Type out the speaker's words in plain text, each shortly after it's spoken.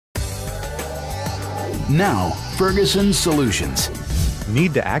Now, Ferguson Solutions.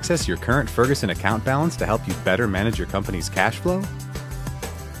 Need to access your current Ferguson account balance to help you better manage your company's cash flow?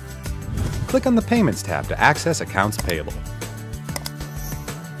 Click on the Payments tab to access Accounts Payable.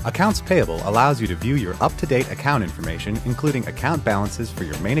 Accounts Payable allows you to view your up-to-date account information, including account balances for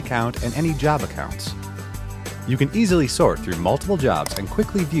your main account and any job accounts. You can easily sort through multiple jobs and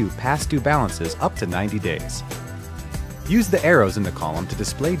quickly view past due balances up to 90 days. Use the arrows in the column to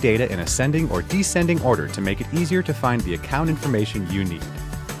display data in ascending or descending order to make it easier to find the account information you need.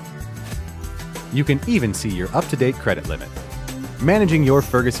 You can even see your up-to-date credit limit. Managing your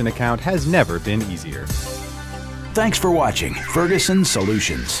Ferguson account has never been easier. Thanks for watching Ferguson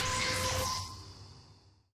Solutions.